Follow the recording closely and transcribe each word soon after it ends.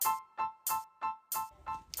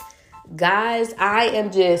Guys, I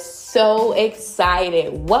am just so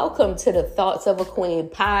excited. Welcome to the Thoughts of a Queen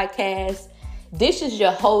podcast. This is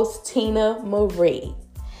your host, Tina Marie.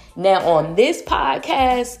 Now, on this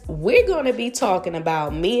podcast, we're going to be talking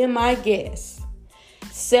about me and my guests,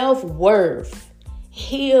 self-worth,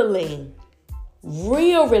 healing,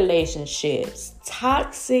 real relationships,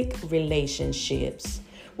 toxic relationships.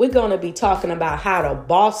 We're going to be talking about how to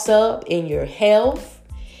boss up in your health,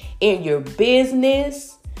 in your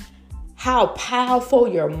business, how powerful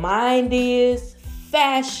your mind is,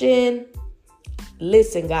 fashion.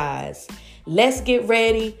 Listen, guys, let's get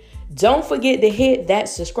ready. Don't forget to hit that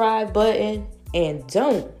subscribe button and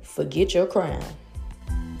don't forget your crown.